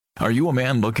Are you a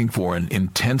man looking for an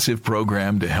intensive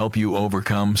program to help you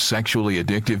overcome sexually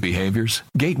addictive behaviors?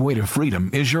 Gateway to Freedom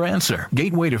is your answer.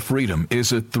 Gateway to Freedom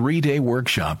is a 3-day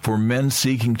workshop for men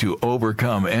seeking to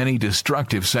overcome any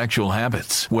destructive sexual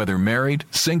habits. Whether married,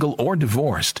 single, or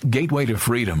divorced, Gateway to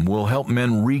Freedom will help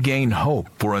men regain hope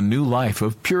for a new life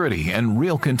of purity and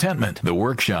real contentment. The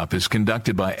workshop is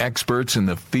conducted by experts in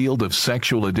the field of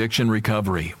sexual addiction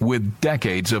recovery with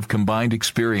decades of combined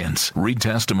experience. Read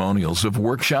testimonials of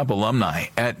workshop alumni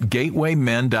at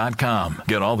gatewaymen.com.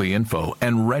 Get all the info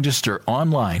and register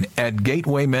online at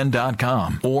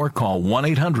gatewaymen.com or call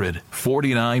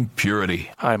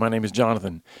 1-800-49-PURITY. Hi, my name is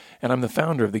Jonathan, and I'm the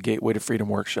founder of the Gateway to Freedom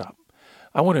Workshop.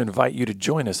 I want to invite you to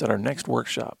join us at our next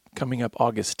workshop coming up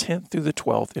August 10th through the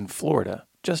 12th in Florida,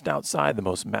 just outside the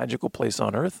most magical place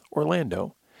on earth,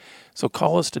 Orlando. So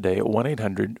call us today at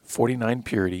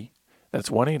 1-800-49-PURITY. That's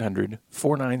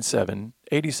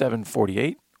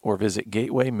 1-800-497-8748. or visit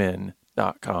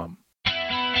gatewaymen.com.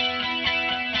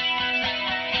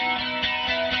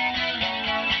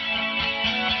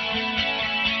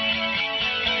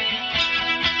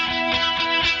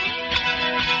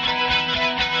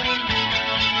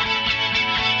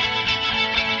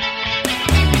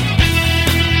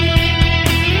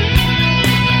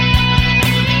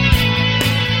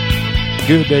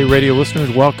 Good day, radio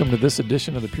listeners. Welcome to this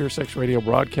edition of the Pure Sex Radio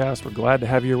broadcast. We're glad to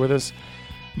have you here with us.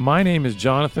 My name is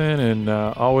Jonathan, and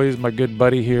always my good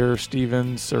buddy here,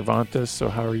 Steven Cervantes. So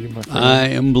how are you, my friend? I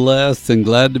am blessed and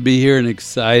glad to be here and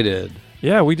excited.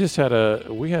 Yeah, we had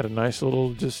a nice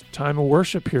little just time of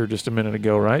worship here just a minute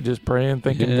ago, right? Just praying,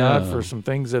 thanking God for some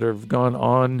things that have gone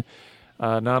on,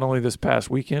 not only this past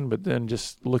weekend, but then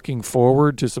just looking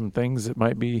forward to some things that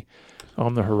might be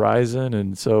on the horizon.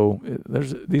 And so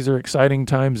these are exciting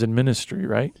times in ministry,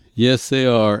 right? Yes, they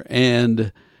are.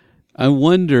 And I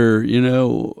wonder,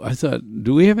 I thought,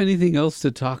 do we have anything else to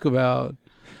talk about?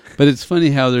 But it's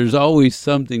funny how there's always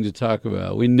something to talk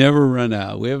about. We never run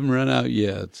out. We haven't run out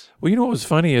yet. Well, you know what was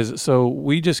funny is, so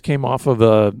we just came off of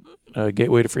a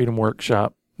Gateway to Freedom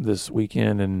workshop this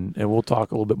weekend, and we'll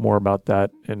talk a little bit more about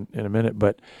that in a minute.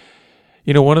 But,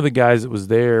 one of the guys that was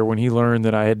there, when he learned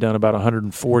that I had done about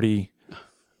 140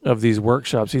 of these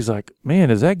workshops, he's like, man,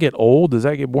 does that get old? Does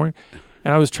that get boring?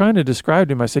 And I was trying to describe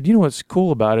to him, I said, what's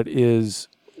cool about it is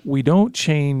we don't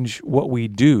change what we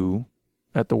do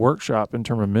at the workshop in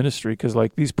terms of ministry, because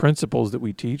like these principles that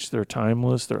we teach, they're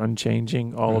timeless, they're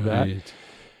unchanging, all of that.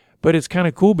 But it's kind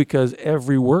of cool because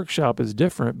every workshop is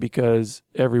different because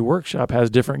every workshop has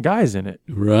different guys in it.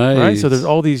 Right. So there's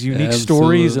all these unique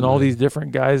stories and all these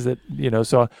different guys that,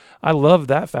 so I love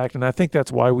that fact. And I think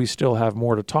that's why we still have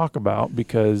more to talk about,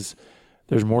 because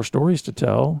there's more stories to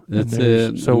tell. That's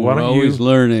it. So why don't always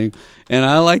learning. And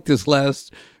I like this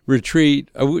last retreat.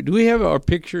 Do we have our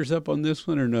pictures up on this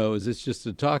one or no? Is this just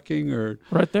a talking or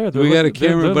right there? We got a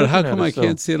camera, but how come I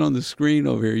can't see it on the screen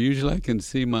over here? Usually I can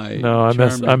see my. No, I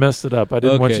messed it up. I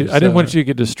didn't want you. I didn't want you to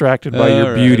get distracted by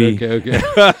your beauty. Okay.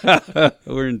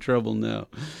 We're in trouble now.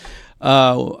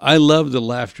 I love the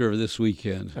laughter of this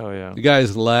weekend. Oh yeah, the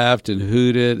guys laughed and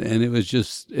hooted, and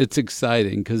it's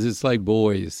exciting because it's like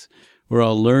boys. We're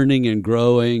all learning and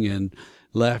growing, and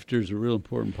laughter is a real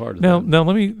important part of that. Now,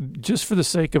 let me, just for the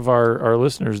sake of our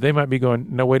listeners, they might be going,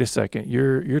 no, wait a second.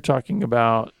 You're talking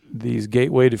about these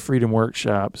Gateway to Freedom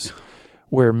workshops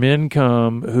where men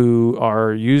come who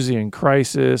are usually in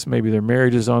crisis. Maybe their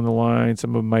marriage is on the line. Some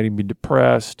of them might even be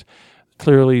depressed,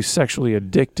 clearly sexually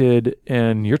addicted.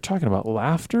 And you're talking about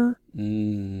laughter?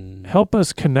 Help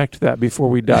us connect that before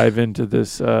we dive into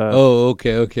this.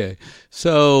 Okay.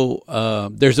 So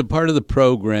there's a part of the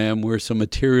program where some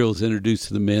material is introduced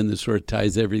to the men that sort of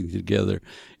ties everything together,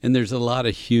 and there's a lot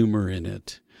of humor in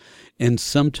it. And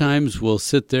sometimes we'll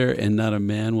sit there and not a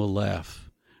man will laugh.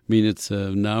 I mean, it's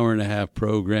an hour and a half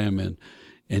program, and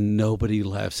nobody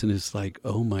laughs, and it's like,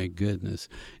 oh my goodness.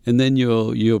 And then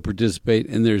you'll participate,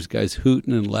 and there's guys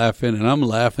hooting and laughing, and I'm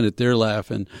laughing at their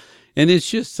laughing. And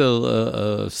it's just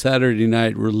a Saturday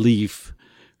night relief,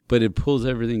 but it pulls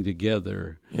everything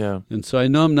together. Yeah. And so I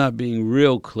know I'm not being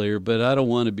real clear, but I don't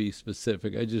want to be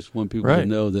specific. I just want people to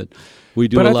know that we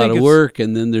do a lot of work,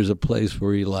 and then there's a place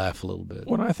where you laugh a little bit.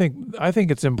 Well, I think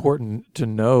it's important to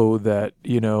know that,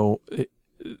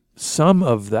 some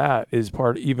of that is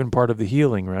part of the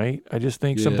healing, right? I just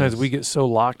think sometimes we get so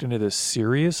locked into this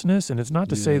seriousness, and it's not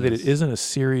to say that it isn't a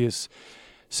serious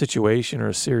situation or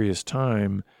a serious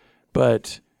time,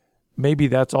 but maybe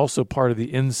that's also part of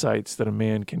the insights that a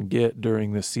man can get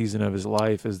during this season of his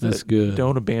life is that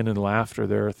don't abandon laughter.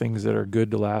 There are things that are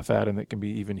good to laugh at and that can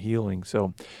be even healing.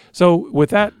 So with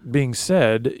that being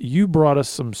said, you brought us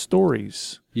some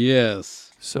stories.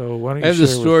 Yes. So why don't you I have the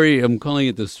share with- story. I'm calling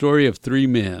it the story of three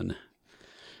men.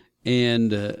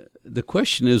 And the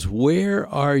question is, where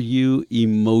are you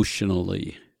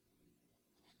emotionally?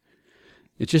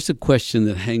 It's just a question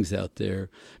that hangs out there.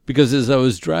 Because as I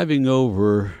was driving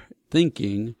over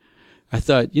thinking, I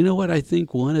thought, you know what? I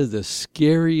think one of the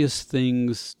scariest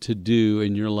things to do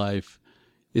in your life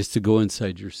is to go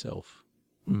inside yourself.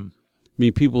 Mm. I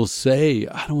mean, people say,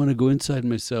 I don't want to go inside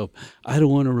myself. I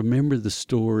don't want to remember the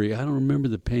story. I don't remember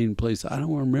the pain place. I don't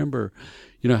want to remember,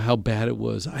 how bad it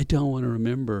was. I don't want to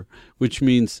remember, which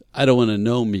means I don't want to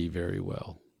know me very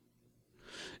well.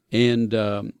 And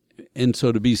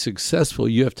so to be successful,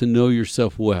 you have to know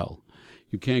yourself well.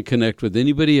 You can't connect with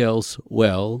anybody else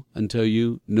well until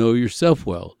you know yourself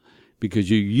well,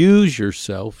 because you use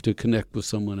yourself to connect with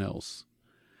someone else.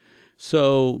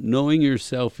 So knowing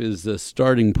yourself is the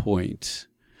starting point.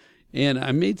 And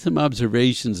I made some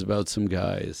observations about some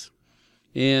guys.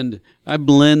 And I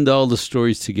blend all the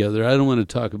stories together. I don't want to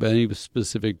talk about any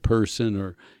specific person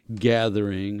or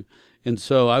gathering. And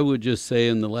so I would just say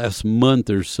in the last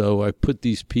month or so, I put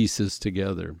these pieces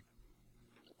together.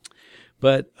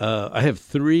 But I have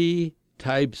three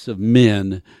types of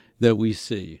men that we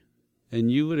see.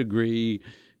 And you would agree,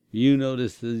 you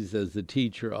notice these as the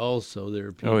teacher also. There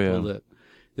are people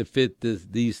that fit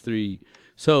these three.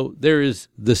 So there is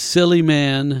the silly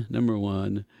man, number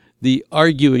one, the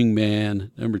arguing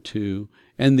man, number two,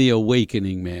 and the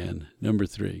awakening man, number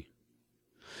three.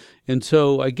 And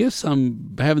so I guess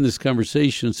I'm having this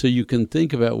conversation so you can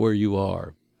think about where you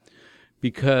are.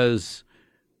 Because,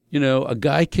 a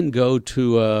guy can go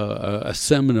to a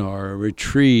seminar, a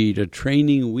retreat, a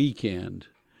training weekend,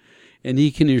 and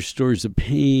he can hear stories of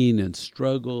pain and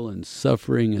struggle and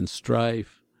suffering and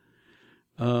strife.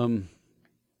 And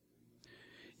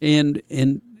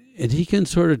he can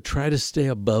sort of try to stay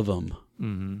above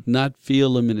them, not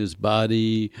feel them in his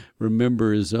body,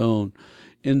 remember his own.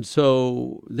 And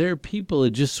so there are people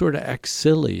that just sort of act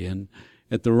silly, and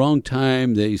at the wrong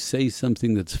time they say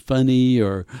something that's funny,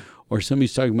 or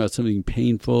somebody's talking about something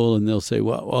painful, and they'll say,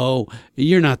 well,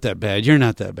 you're not that bad, you're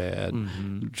not that bad,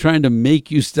 trying to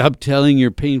make you stop telling your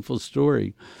painful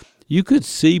story. You could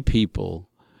see people,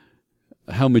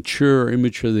 how mature or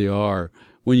immature they are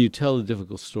when you tell a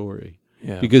difficult story.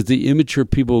 Yeah. Because the immature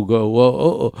people go,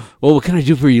 well, what can I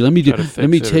do for you? Let me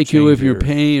take you away from your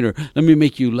pain, or let me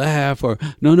make you laugh, or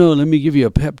no, let me give you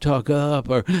a pep talk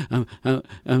up, or I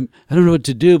don't know what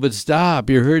to do, but stop,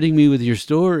 you're hurting me with your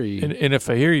story. And if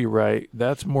I hear you right,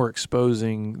 that's more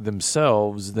exposing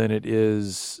themselves than it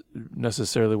is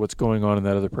necessarily what's going on in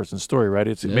that other person's story, right?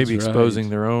 It's maybe exposing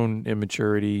their own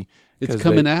immaturity. It's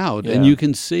coming out, and you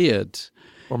can see it.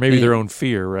 Or maybe their own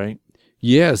fear, right?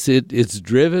 Yes, it's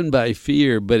driven by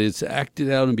fear, but it's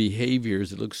acted out in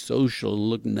behaviors. It looks social, it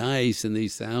looks nice, and they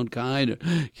sound kind.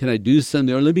 Can I do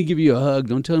something? Or let me give you a hug.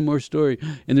 Don't tell me more story.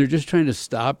 And they're just trying to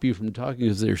stop you from talking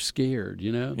because they're scared,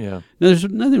 Yeah. Now, there's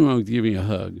nothing wrong with giving a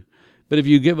hug. But if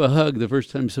you give a hug the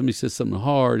first time somebody says something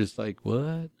hard, it's like,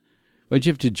 what? Why'd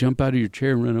you have to jump out of your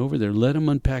chair and run over there? Let them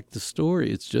unpack the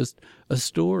story. It's just a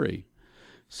story.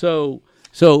 So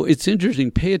it's interesting.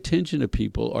 Pay attention to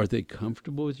people. Are they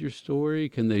comfortable with your story?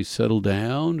 Can they settle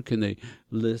down? Can they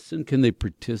listen? Can they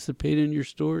participate in your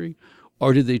story?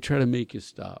 Or do they try to make you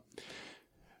stop?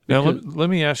 Now, let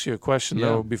me ask you a question,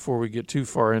 though, before we get too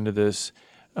far into this.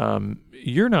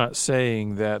 You're not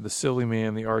saying that the silly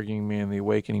man, the arguing man, the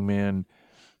awakening man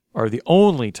are the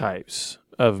only types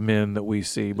of men that we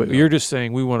see, but you're just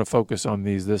saying we want to focus on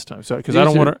these this time. So, because I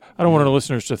don't want our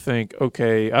listeners to think,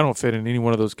 okay, I don't fit in any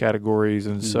one of those categories,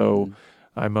 and so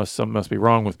something must be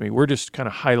wrong with me. We're just kind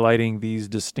of highlighting these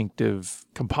distinctive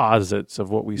composites of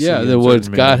what we see. Yeah,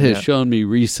 what God has shown me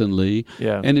recently.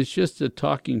 Yeah. And it's just a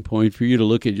talking point for you to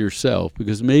look at yourself,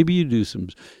 because maybe you do some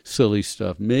silly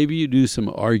stuff. Maybe you do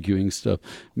some arguing stuff.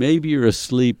 Maybe you're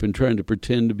asleep and trying to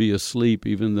pretend to be asleep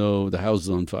even though the house is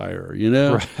on fire,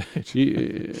 Right.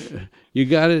 You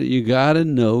gotta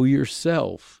know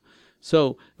yourself.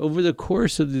 So over the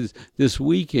course of this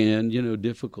weekend,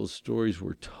 difficult stories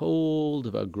were told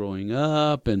about growing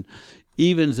up, and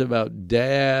even about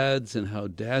dads and how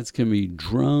dads can be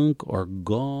drunk or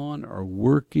gone or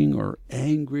working or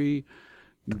angry.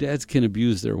 Dads can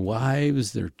abuse their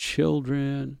wives, their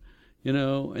children,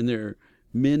 and there are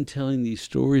men telling these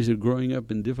stories of growing up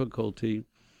in difficulty.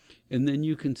 And then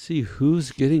you can see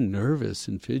who's getting nervous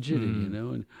and fidgety,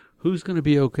 and who's going to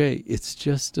be okay. It's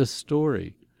just a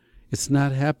story. It's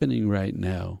not happening right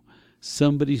now.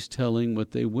 Somebody's telling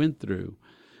what they went through.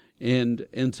 And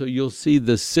so you'll see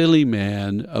the silly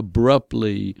man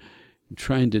abruptly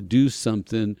trying to do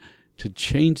something to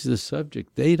change the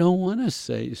subject. They don't want to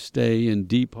stay in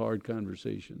deep, hard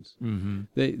conversations. Mm-hmm.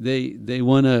 They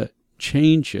want to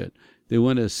change it. They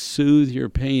want to soothe your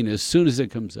pain as soon as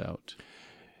it comes out.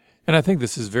 And I think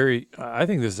this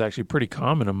is actually pretty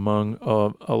common among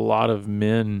a lot of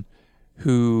men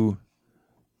who,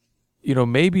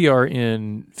 maybe are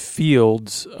in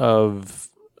fields of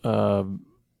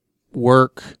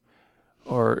work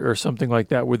or something like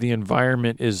that where the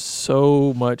environment is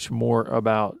so much more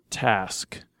about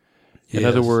task. In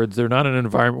other words, they're not in an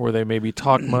environment where they maybe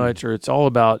talk much, or it's all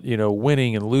about,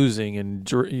 winning and losing and,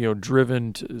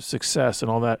 driven to success and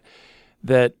all that.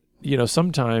 That,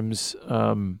 sometimes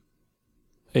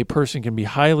a person can be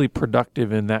highly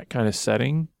productive in that kind of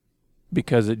setting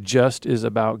because it just is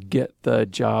about get the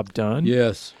job done.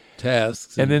 Yes,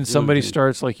 tasks. And then somebody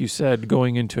starts, like you said,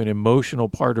 going into an emotional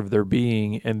part of their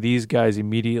being, and these guys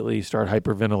immediately start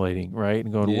hyperventilating, right?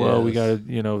 And going, well, we got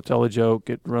to, tell a joke,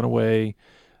 run away,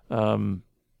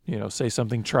 say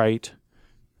something trite.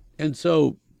 And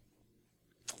so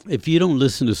if you don't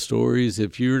listen to stories,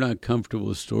 if you're not comfortable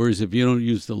with stories, if you don't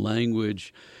use the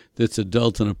language that's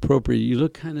adult and appropriate, you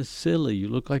look kind of silly. You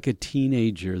look like a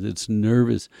teenager that's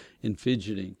nervous and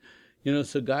fidgeting.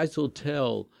 So guys will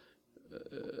tell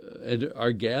at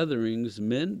our gatherings,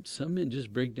 some men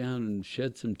just break down and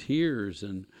shed some tears,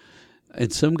 and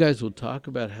some guys will talk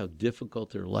about how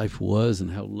difficult their life was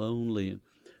and how lonely. And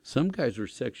some guys were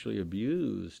sexually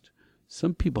abused.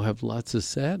 Some people have lots of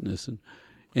sadness.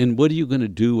 And what are you going to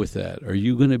do with that? Are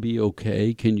you going to be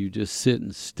okay? Can you just sit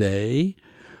and stay?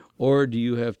 Or do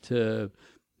you have to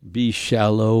be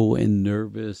shallow and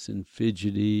nervous and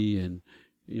fidgety and,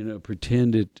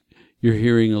 pretend that you're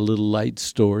hearing a little light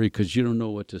story because you don't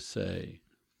know what to say?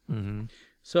 Mm-hmm.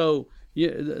 So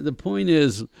the point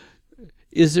is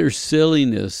there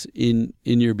silliness in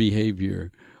your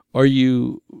behavior? Do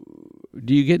you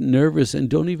get nervous and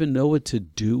don't even know what to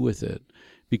do with it?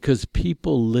 Because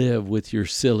people live with your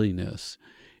silliness,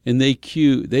 and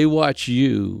they watch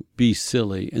you be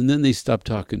silly, and then they stop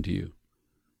talking to you,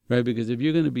 right? Because if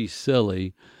you're going to be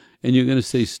silly and you're going to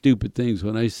say stupid things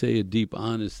when I say a deep,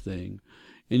 honest thing,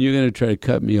 and you're going to try to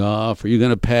cut me off, or you're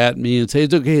going to pat me and say,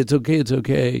 it's okay, it's okay, it's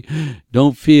okay,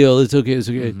 don't feel, it's okay,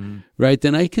 Mm-hmm. right?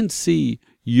 Then I can see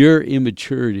your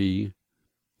immaturity,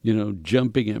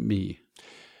 jumping at me.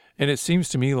 And it seems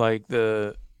to me like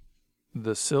the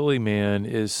silly man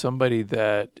is somebody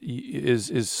that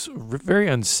is very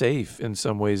unsafe in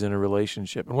some ways in a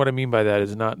relationship. And what I mean by that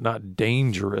is not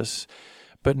dangerous,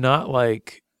 but not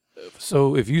like,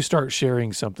 so if you start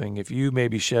sharing something, if you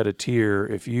maybe shed a tear,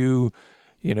 if you,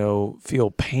 feel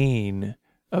pain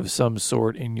of some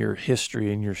sort in your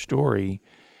history, in your story,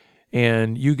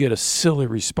 and you get a silly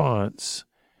response,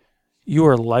 you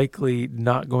are likely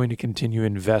not going to continue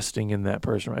investing in that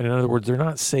person. Right? In other words, they're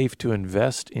not safe to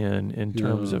invest in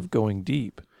terms of going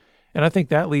deep. And I think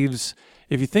that leaves,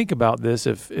 if you think about this,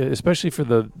 especially for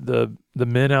the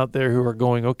men out there who are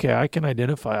going, okay, I can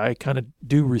identify, I kind of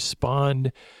do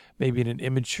respond maybe in an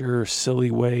immature, silly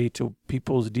way to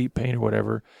people's deep pain or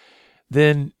whatever,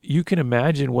 then you can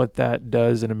imagine what that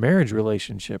does in a marriage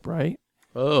relationship, right?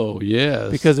 Oh,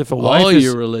 yes. Because if a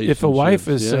wife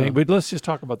is saying, but let's just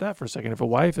talk about that for a second. If a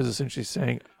wife is essentially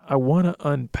saying, I want to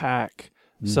unpack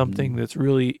something that's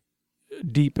really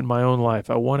deep in my own life,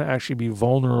 I want to actually be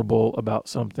vulnerable about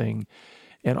something,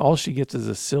 and all she gets is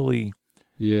a silly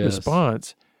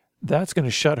response, that's going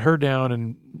to shut her down,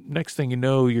 and next thing you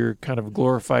know, you're kind of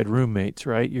glorified roommates,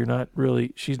 right?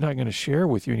 She's not going to share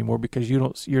with you anymore because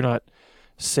you're not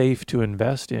safe to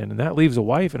invest in, and that leaves a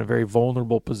wife in a very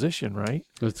vulnerable position, right?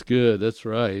 That's good. That's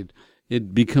right.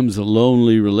 It becomes a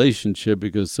lonely relationship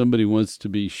because somebody wants to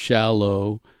be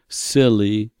shallow,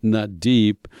 silly, not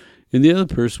deep, and the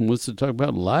other person wants to talk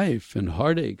about life and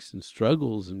heartaches and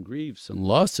struggles and griefs and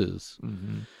losses.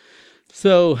 Mm-hmm.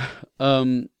 So,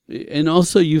 and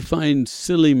also you find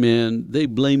silly men, they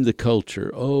blame the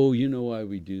culture. Oh, you know why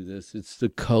we do this? It's the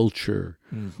culture.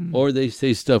 Mm-hmm. Or they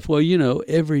say stuff, well,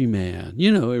 every man. I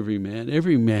don't know who every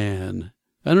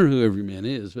man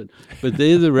is, but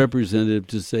they're the representative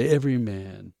to say every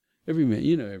man. Every man.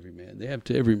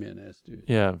 Every man has to.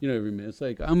 Yeah. Every man. It's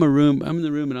like, I'm in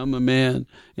the room and I'm a man,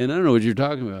 and I don't know what you're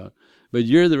talking about, but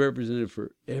you're the representative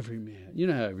for every man. You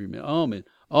know how every man, all men.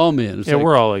 It's like,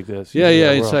 we're all like this. Yeah.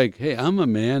 It's like, hey, I'm a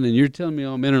man, and you're telling me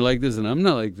all men are like this, and I'm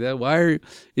not like that.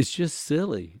 It's just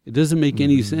silly. It doesn't make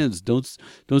any sense. Don't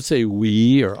say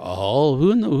we or all.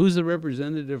 Who's the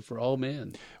representative for all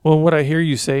men? Well, what I hear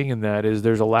you saying in that is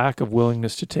there's a lack of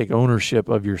willingness to take ownership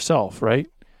of yourself, right?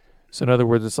 So in other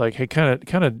words, it's like, hey, kind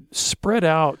of spread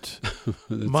out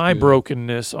my good.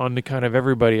 brokenness onto kind of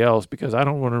everybody else, because I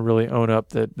don't want to really own up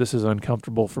that this is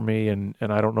uncomfortable for me and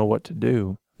I don't know what to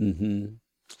do. Mm-hmm.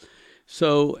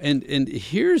 So, and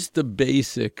here's the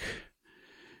basic,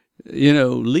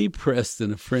 Lee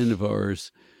Preston, a friend of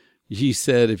ours, he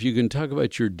said, if you can talk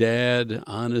about your dad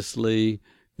honestly,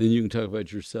 then you can talk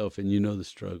about yourself and the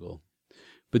struggle.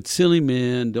 But silly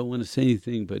men don't want to say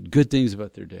anything but good things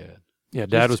about their dad. Yeah,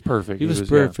 Dad was perfect. He was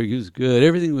perfect. Yeah. He was good.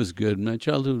 Everything was good. My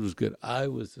childhood was good. I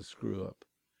was the screw up.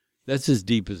 That's as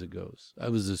deep as it goes. I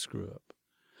was the screw up.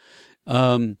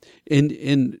 And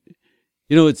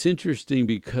it's interesting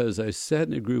because I sat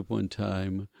in a group one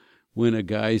time when a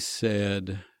guy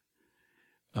said,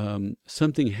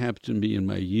 something happened to me in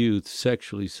my youth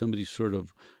sexually. Somebody sort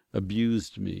of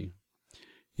abused me.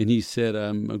 And he said,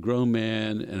 I'm a grown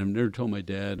man and I've never told my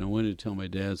dad. And I wanted to tell my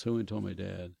dad, so I went and told my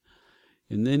dad.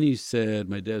 And then he said,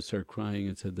 my dad started crying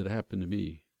and said, that happened to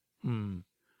me. And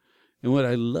what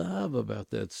I love about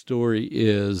that story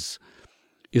is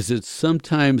that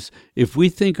sometimes if we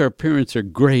think our parents are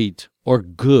great or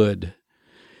good,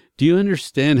 do you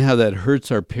understand how that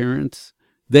hurts our parents?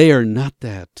 They are not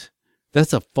that.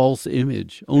 That's a false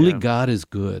image. Only God is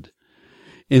good.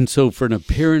 And so for a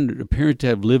parent to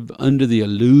have lived under the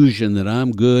illusion that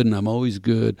I'm good and I'm always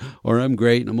good, or I'm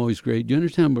great and I'm always great, do you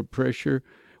understand what pressure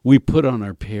we put on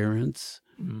our parents?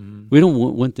 Mm-hmm. We don't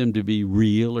want them to be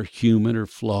real or human or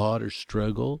flawed or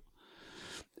struggle.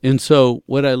 And so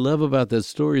what I love about that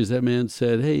story is that man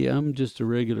said, hey, I'm just a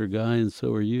regular guy and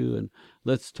so are you, and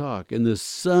let's talk. And the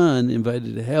son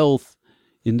invited health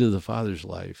into the father's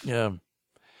life. Yeah.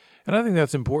 And I think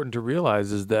that's important to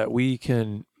realize is that we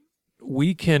can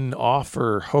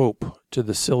offer hope to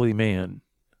the silly man,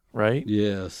 right?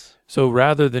 Yes. So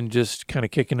rather than just kind of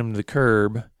kicking him to the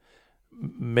curb,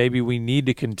 maybe we need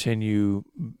to continue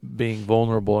being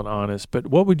vulnerable and honest. But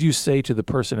what would you say to the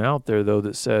person out there, though,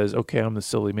 that says, okay, I'm the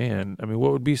silly man? I mean,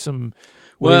 what would be some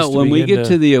ways Well, when we get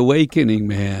to the awakening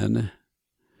man,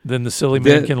 then the silly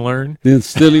man can learn? Then the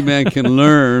silly man can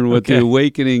learn what the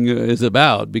awakening is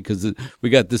about, because we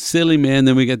got the silly man,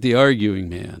 then we got the arguing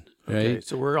man, right? Okay,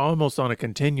 so we're almost on a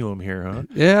continuum here, huh?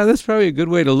 Yeah, that's probably a good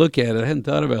way to look at it. I hadn't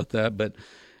thought about that,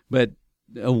 but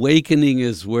awakening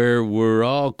is where we're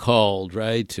all called,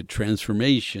 right, to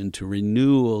transformation, to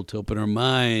renewal, to open our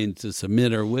minds, to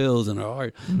submit our wills and our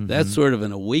heart. Mm-hmm. That's sort of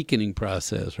an awakening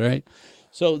process, right?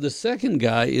 So the second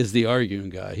guy is the arguing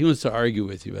guy. He wants to argue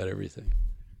with you about everything.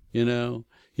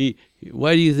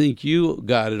 Why do you think you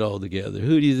got it all together?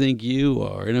 Who do you think you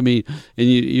are? And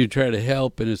you try to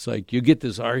help, and it's like you get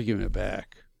this argument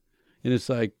back. And it's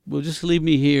like, well, just leave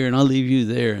me here and I'll leave you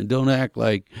there, and don't act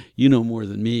like you know more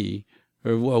than me.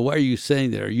 Or, well, why are you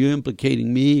saying that? Are you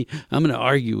implicating me? I'm going to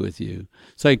argue with you.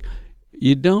 It's like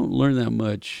you don't learn that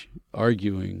much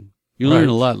arguing. You learn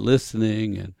a lot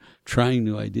listening and trying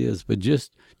new ideas, but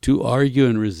just to argue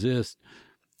and resist,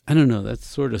 I don't know, that's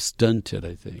sort of stunted,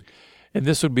 I think. And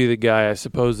this would be the guy, I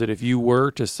suppose, that if you were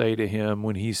to say to him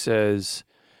when he says,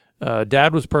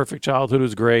 Dad was perfect, childhood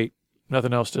was great,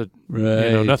 nothing else to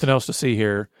nothing else to see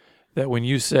here, that when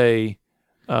you say,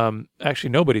 actually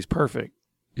nobody's perfect,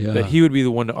 that he would be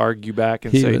the one to argue back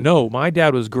and say, no, my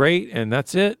dad was great, and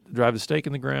that's it. Drive the stake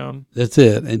in the ground. That's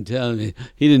it. And tell me,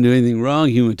 he didn't do anything wrong.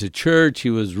 He went to church. He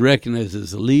was recognized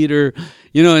as a leader.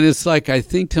 And it's like I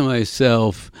think to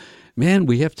myself, man,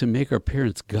 we have to make our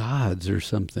parents gods or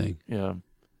something. Yeah.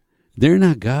 They're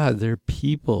not God. They're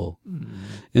people. Mm-hmm.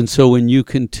 And so when you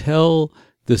can tell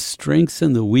the strengths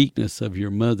and the weakness of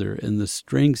your mother and the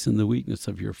strengths and the weakness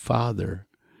of your father,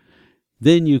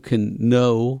 then you can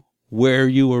know where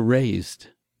you were raised.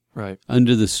 Right.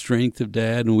 Under the strength of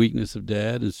dad and weakness of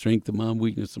dad and strength of mom,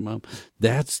 weakness of mom.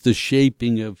 That's the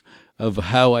shaping of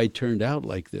how I turned out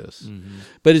like this. Mm-hmm.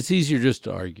 But it's easier just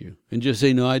to argue and just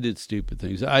say, no, I did stupid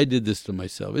things. I did this to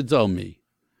myself. It's all me.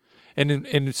 And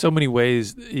in so many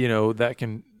ways, that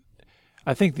can,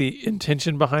 I think the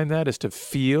intention behind that is to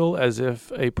feel as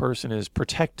if a person is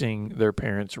protecting their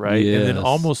parents, right? Yes. And then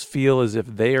almost feel as if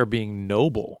they are being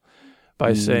noble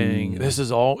by saying,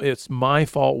 it's my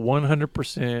fault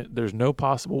 100%. There's no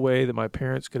possible way that my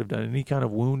parents could have done any kind of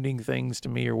wounding things to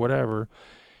me or whatever.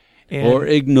 Or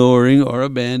ignoring or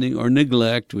abandoning or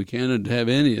neglect. We can't have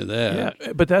any of that.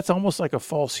 Yeah, but that's almost like a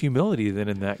false humility then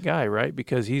in that guy, right?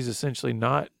 Because he's essentially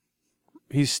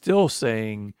he's still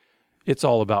saying it's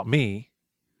all about me.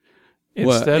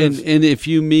 And if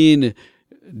you mean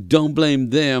don't blame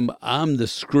them, I'm the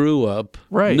screw up.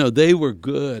 Right. No, they were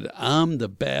good. I'm the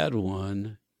bad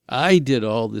one. I did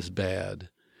all this bad.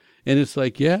 And it's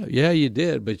like, yeah, you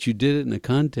did, but you did it in a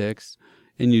context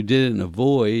and you did it in a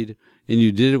void. and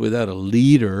you did it without a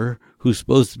leader who's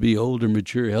supposed to be older,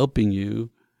 mature, helping you,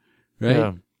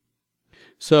 right?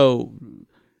 Yeah.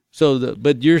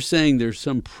 But you're saying there's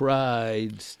some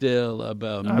pride still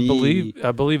about me.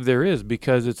 I believe there is,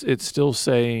 because it's still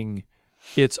saying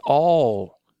it's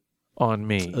all on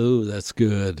me. Oh, that's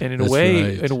good. And in That's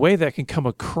right. a way that can come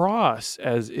across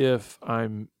as if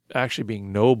I'm actually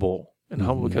being noble and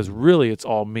humble, because really it's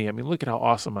all me. I mean, look at how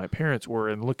awesome my parents were,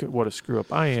 and look at what a screw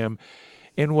up I am.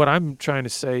 And what I'm trying to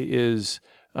say is,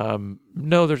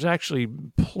 no, there's actually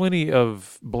plenty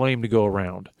of blame to go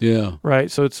around. Yeah. Right.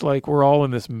 So it's like we're all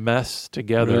in this mess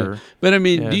together. Right. But I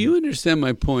mean, And- do you understand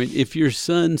my point? If your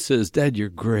son says, "Dad, you're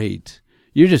great.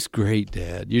 You're just great,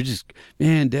 Dad. You're just,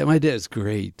 man, Dad, my dad's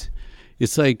great."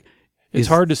 It's like, It's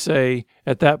hard to say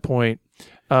at that point.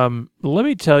 Let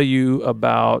me tell you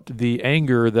about the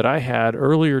anger that I had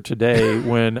earlier today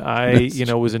when I,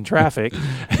 was in traffic.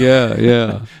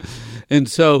 yeah. And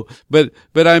so, but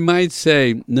I might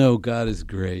say, no, God is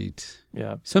great.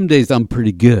 Yeah. Some days I'm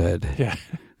pretty good, Yeah.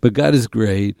 but God is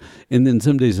great. And then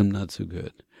some days I'm not so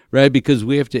good, right? Because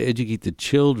we have to educate the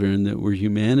children that we're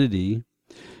humanity,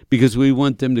 because we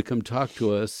want them to come talk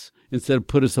to us instead of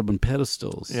put us up on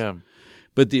pedestals. Yeah.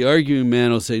 But the arguing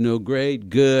man will say, no, great,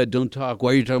 good, don't talk.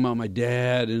 Why are you talking about my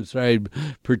dad? And try to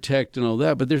protect and all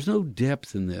that. But there's no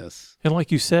depth in this. And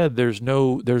like you said, there's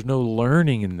no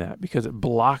learning in that, because it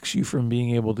blocks you from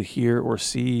being able to hear or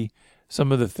see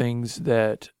some of the things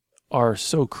that are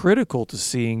so critical to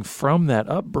seeing from that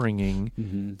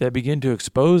upbringing that begin to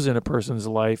expose in a person's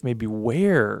life maybe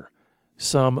where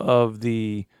some of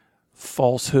the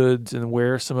falsehoods and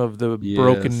where some of the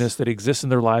brokenness that exists in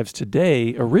their lives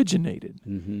today originated.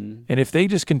 And if they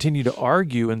just continue to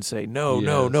argue and say, no,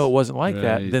 it wasn't like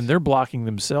that, then they're blocking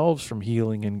themselves from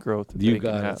healing and growth that You they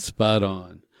can got have. it spot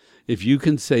on. If you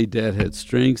can say Dad had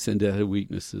strengths and Dad had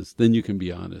weaknesses, then you can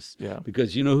be honest. Yeah.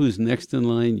 Because you know who's next in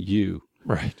line? You.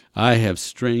 Right. I have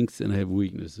strengths and I have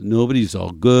weaknesses. Nobody's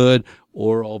all good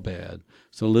or all bad.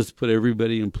 So let's put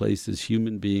everybody in place as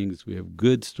human beings. We have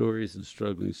good stories and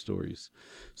struggling stories.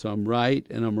 So I'm right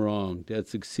and I'm wrong. Dad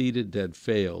succeeded, Dad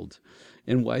failed.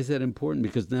 And why is that important?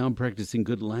 Because now I'm practicing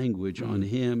good language on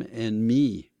him and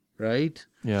me, right?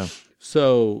 Yeah.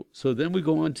 So then we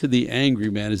go on to the angry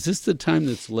man. Is this the time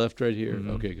that's left right here?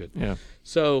 Okay, good. Yeah.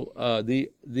 So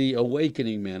the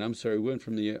awakening man. I'm sorry, we went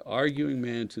from the arguing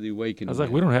man to the awakening I was like,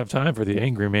 man. we don't have time for the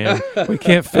angry man. We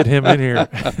can't fit him in here.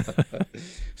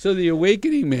 So the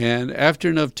awakening man, after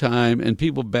enough time and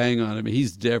people bang on him,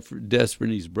 he's desperate,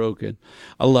 he's broken.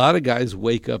 A lot of guys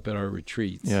wake up at our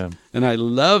retreats. Yeah. And I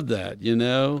love that,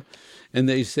 And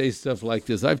they say stuff like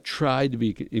this: I've tried to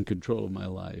be in control of my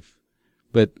life,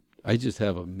 but I just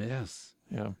have a mess,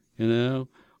 Yeah.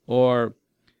 Or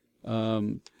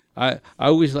I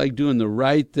always like doing the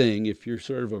right thing. If you're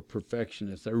sort of a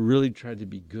perfectionist, I really try to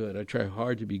be good. I try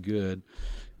hard to be good,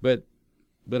 but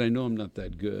I know I'm not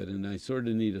that good, and I sort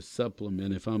of need a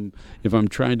supplement if I'm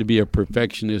trying to be a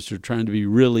perfectionist or trying to be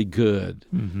really good.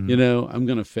 I'm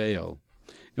going to fail.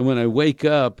 And when I wake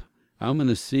up, I'm going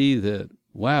to see that,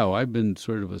 wow, I've been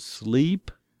sort of asleep.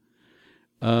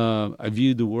 I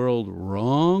viewed the world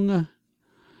wrong.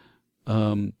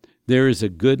 There is a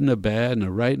good and a bad and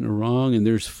a right and a wrong, and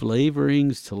there's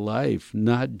flavorings to life,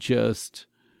 not just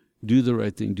do the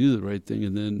right thing,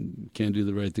 and then can't do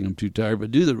the right thing, I'm too tired,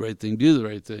 but do the right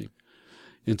thing.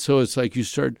 And so it's like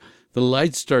the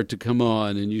lights start to come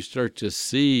on, and you start to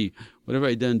see, what have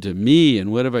I done to me,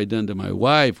 and what have I done to my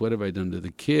wife, what have I done to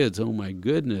the kids? Oh, my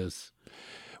goodness.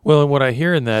 Well, and what I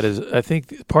hear in that is, I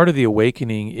think part of the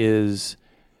awakening is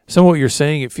some of what you're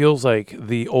saying. It feels like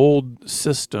the old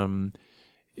system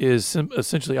is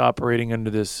essentially operating under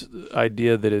this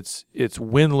idea that it's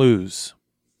win-lose.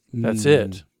 That's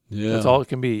it. Yeah. That's all it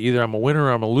can be. Either I'm a winner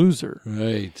or I'm a loser.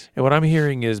 Right. And what I'm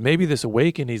hearing is maybe this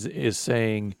awakening is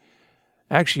saying,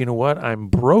 actually, you know what? I'm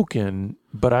broken,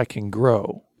 but I can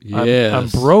grow. Yes.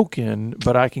 I'm broken,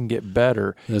 but I can get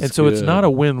better. That's and so it's good. not a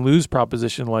win-lose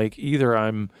proposition. Like either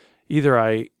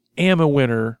I am a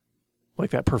winner,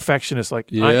 like that perfectionist, like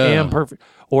I am perfect,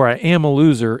 or I am a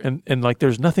loser, and like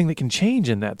there's nothing that can change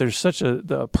in that. There's such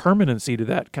the permanency to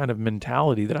that kind of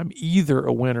mentality that I'm either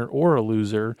a winner or a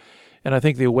loser. And I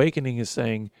think the awakening is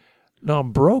saying, no,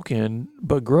 I'm broken,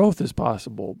 but growth is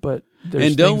possible. But there's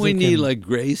and don't things we that need can- like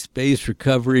grace-based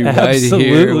recovery right here?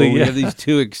 Absolutely, Where we yeah. have these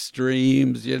two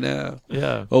extremes, Yeah.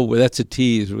 Oh, well, that's a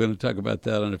tease. We're going to talk about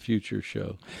that on a future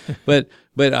show. But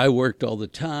I worked all the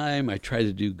time. I tried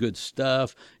to do good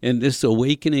stuff. And this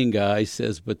awakening guy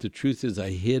says, but the truth is I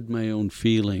hid my own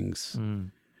feelings.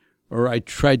 Or I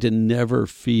tried to never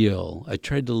feel. I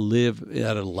tried to live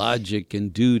out of logic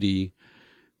and duty.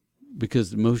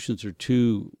 because emotions are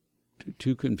too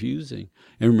confusing.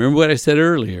 And remember what I said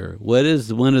earlier. What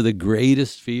is one of the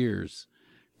greatest fears?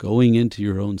 Going into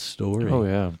your own story. Oh,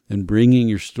 yeah. And bringing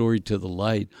your story to the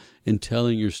light and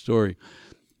telling your story.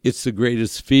 It's the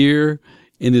greatest fear,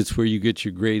 and it's where you get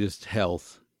your greatest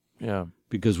health. Yeah.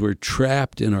 Because we're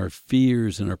trapped in our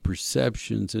fears and our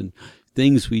perceptions and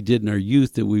things we did in our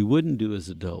youth that we wouldn't do as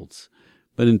adults.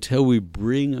 But until we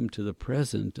bring them to the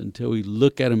present, until we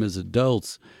look at them as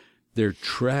adults, they're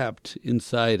trapped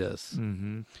inside us.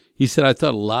 Mm-hmm. He said, I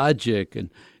thought logic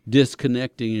and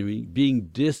disconnecting and being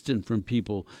distant from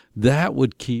people, that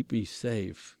would keep me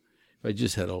safe. If I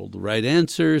just had all the right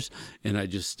answers and I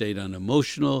just stayed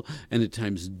unemotional and at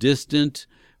times distant.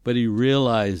 But he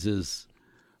realizes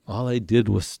all I did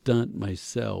was stunt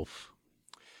myself.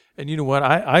 And you know what?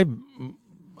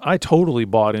 I totally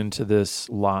bought into this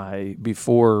lie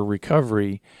before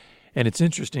recovery. And it's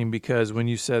interesting because when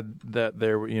you said that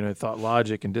thought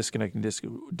logic and disconnecting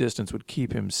distance would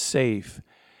keep him safe,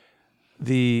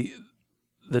 the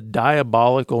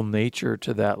diabolical nature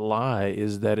to that lie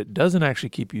is that it doesn't actually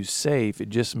keep you safe. It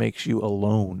just makes you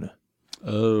alone.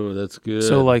 Oh, that's good.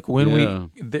 So like when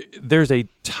there's a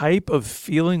type of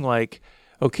feeling like,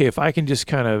 okay, if I can just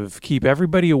kind of keep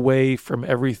everybody away from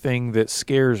everything that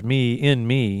scares me in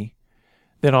me,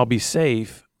 then I'll be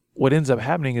safe. What ends up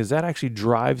happening is that actually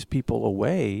drives people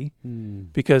away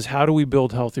because how do we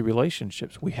build healthy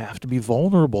relationships? We have to be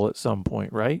vulnerable at some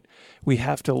point, right? We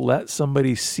have to let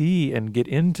somebody see and get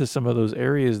into some of those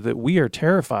areas that we are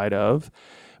terrified of,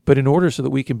 but in order so that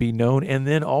we can be known and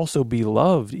then also be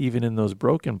loved even in those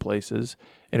broken places.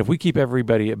 And if we keep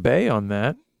everybody at bay on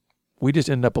that, we just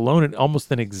end up alone. It almost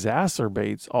then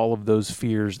exacerbates all of those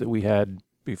fears that we had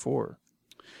before.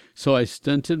 So I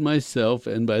stunted myself,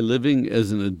 and by living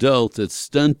as an adult that's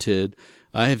stunted,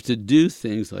 I have to do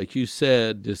things like you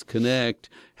said, disconnect,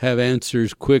 have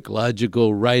answers, quick,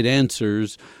 logical, right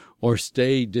answers, or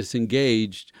stay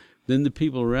disengaged. Then the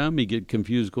people around me get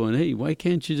confused going, hey, why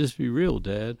can't you just be real,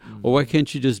 Dad? Mm-hmm. Or why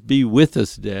can't you just be with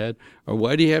us, Dad? Or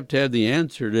why do you have to have the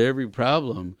answer to every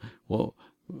problem? Well,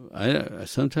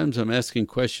 sometimes I'm asking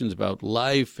questions about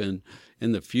life and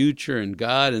the future and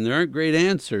God, and there aren't great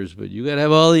answers, but you got to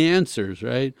have all the answers,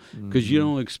 right? Because you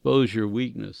don't expose your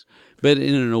weakness. But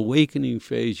in an awakening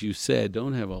phase, you said,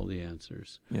 don't have all the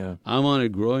answers. Yeah, I'm on a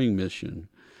growing mission.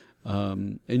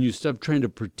 And you stop trying to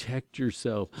protect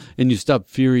yourself, and you stop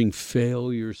fearing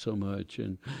failure so much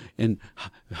and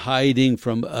hiding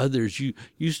from others.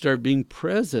 You start being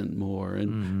present more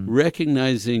and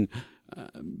recognizing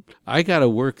I got to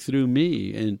work through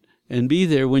me and be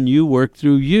there when you work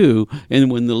through you.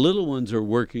 And when the little ones are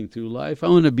working through life, I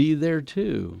want to be there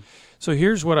too. So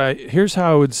here's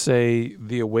how I would say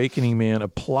the awakening man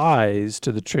applies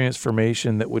to the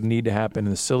transformation that would need to happen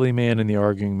in the silly man and the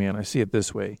arguing man. I see it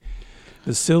this way.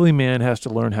 The silly man has to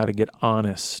learn how to get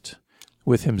honest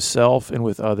with himself and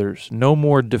with others. No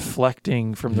more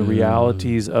deflecting from the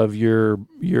realities of your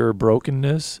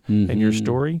brokenness and your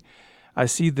story. I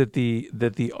see that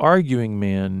the arguing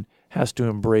man has to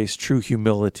embrace true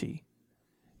humility.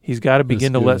 He's got to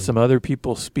begin to let some other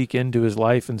people speak into his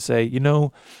life and say,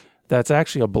 that's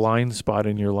actually a blind spot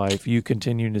in your life. You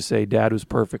continue to say Dad was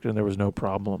perfect and there was no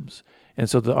problems. And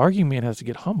so the arguing man has to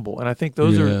get humble. And I think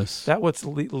what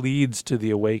leads to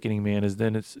the awakening man is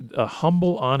then it's a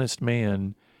humble, honest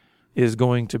man is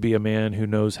going to be a man who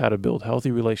knows how to build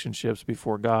healthy relationships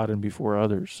before God and before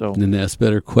others. So and ask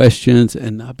better questions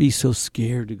and not be so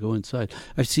scared to go inside.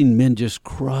 I've seen men just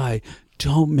cry,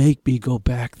 don't make me go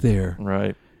back there.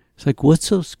 Right. It's like, what's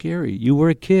so scary? You were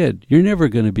a kid. You're never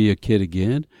going to be a kid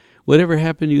again. Whatever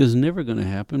happened to you is never going to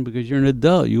happen because you're an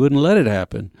adult. You wouldn't let it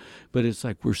happen. But it's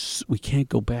like we can't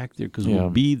go back there because we'll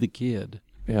be the kid.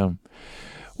 Yeah.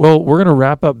 Well, we're going to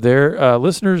wrap up there.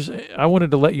 Listeners, I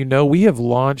wanted to let you know we have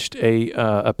launched a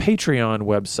Patreon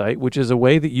website, which is a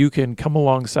way that you can come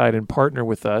alongside and partner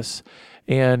with us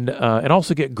and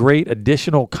also get great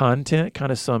additional content,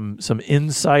 kind of some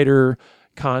insider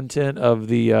content of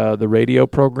the radio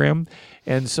program.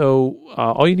 And so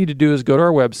all you need to do is go to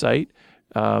our website,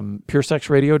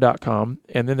 puresexradio.com,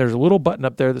 and then there's a little button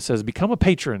up there that says Become a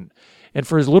Patron. And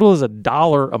for as little as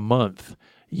 $1 a month,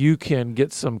 you can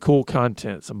get some cool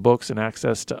content, some books and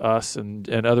access to us and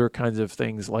other kinds of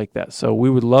things like that. So we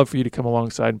would love for you to come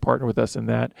alongside and partner with us in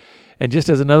that. And just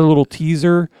as another little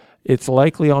teaser, it's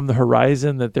likely on the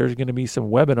horizon that there's going to be some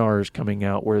webinars coming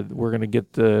out where we're going to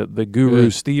get the guru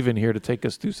Stephen here to take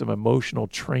us through some emotional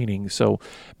training. So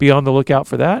be on the lookout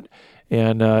for that.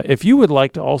 And if you would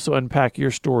like to also unpack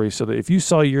your story, so that if you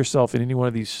saw yourself in any one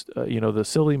of these, the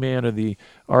silly man or the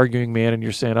arguing man, and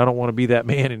you're saying, I don't want to be that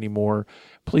man anymore,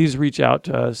 please reach out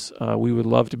to us. We would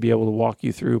love to be able to walk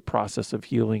you through a process of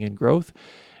healing and growth.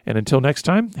 And until next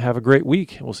time, have a great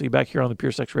week. We'll see you back here on the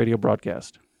Pure Sex Radio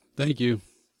broadcast. Thank you.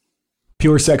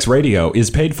 Pure Sex Radio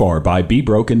is paid for by Be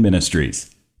Broken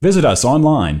Ministries. Visit us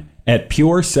online at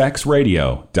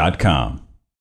puresexradio.com.